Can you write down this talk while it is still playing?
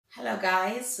Hello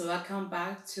guys, welcome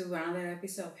back to another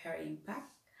episode of Hair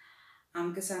Impact.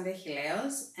 I'm Cassandra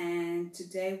Hileos and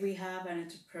today we have an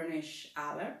entrepreneurship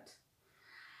alert.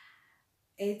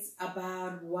 It's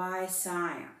about why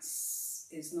science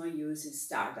is not used in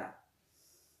startup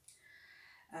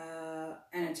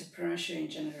and entrepreneurship in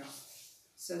general.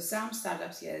 So some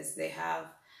startups, yes, they have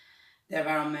the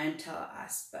environmental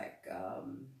aspect,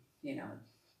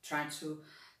 trying to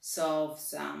solve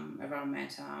some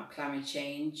environmental climate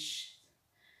change.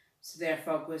 So they're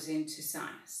focusing to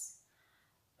science.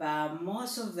 But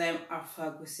most of them are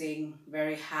focusing,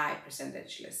 very high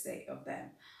percentage, let's say, of them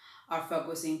are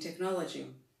focusing technology.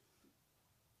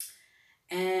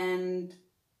 And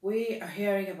we are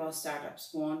hearing about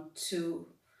startups want to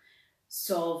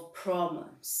solve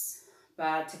problems,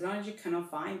 but technology cannot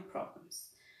find problems.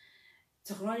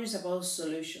 Technology is about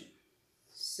solution.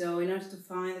 So in order to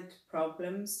find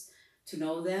problems, to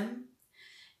know them,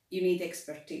 you need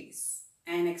expertise.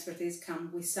 And expertise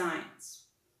comes with science.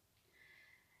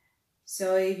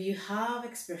 So if you have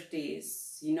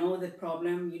expertise, you know the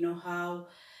problem, you know how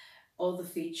all the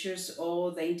features,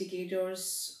 all the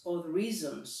indicators, all the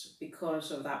reasons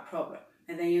because of that problem.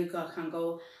 And then you can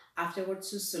go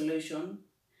afterwards to solution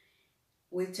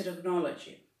with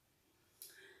technology.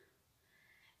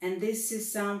 And this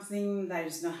is something that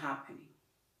is not happening.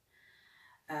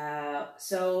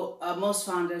 Most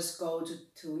founders go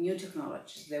to new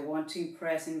technologies. They want to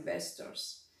impress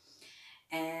investors.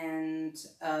 And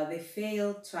they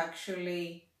fail to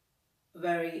actually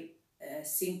very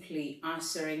simply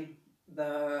answering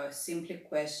the simple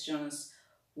questions,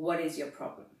 what is your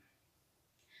problem?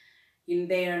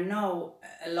 They know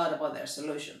a lot about their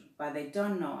solution, but they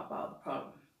don't know about the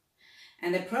problem.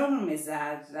 And the problem is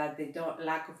that they don't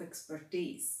lack of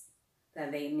expertise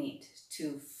that they need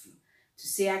to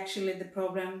see actually the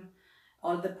problem,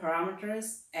 all the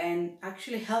parameters, and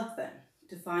actually help them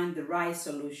to find the right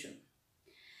solution.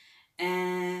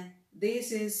 And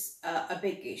this is a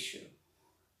big issue.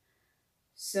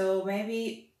 So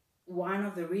maybe one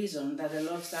of the reasons that a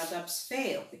lot of startups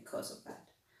fail because of that.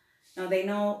 Now they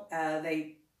know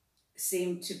they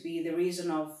seem to be the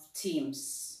reason of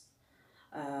teams.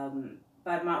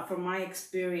 But from my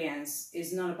experience,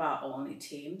 it's not about only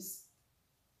teams.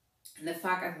 And the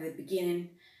fact at the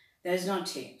beginning, there's no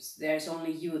teams. There's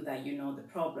only you that you know the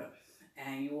problem.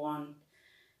 And you want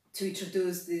to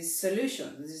introduce this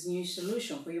solution, this new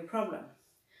solution for your problem.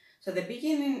 So at the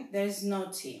beginning, there's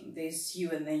no team. There's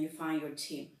you and then you find your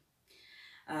team.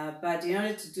 But in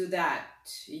order to do that,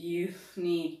 you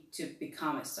need to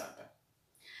become a startup.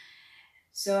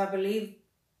 So I believe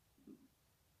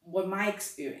what my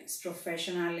experience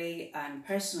professionally and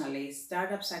personally,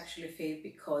 startups actually fail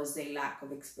because they lack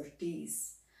of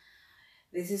expertise.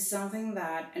 This is something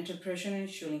that entrepreneurs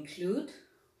should include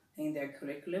in their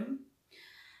curriculum.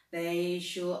 They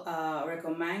should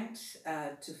recommend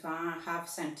to have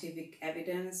scientific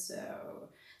evidence.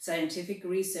 Scientific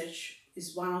research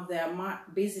is one of their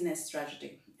business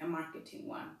strategy and marketing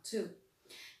one too,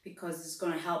 because it's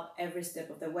going to help every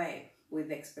step of the way with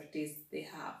the expertise they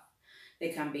have. They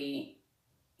can be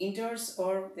indoors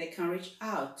or they can reach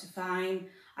out to find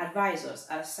advisors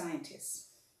as scientists.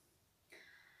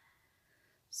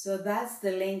 So that's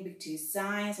the link between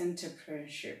science and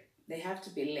entrepreneurship. They have to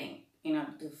be linked in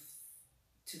order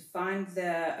to find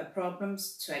the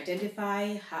problems, to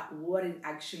identify what it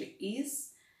actually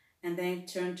is, and then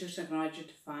turn to technology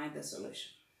to find the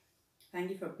solution.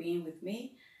 Thank you for being with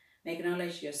me. Make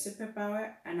knowledge your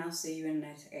superpower, and I'll see you in the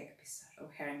next episode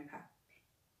of Hair Impact.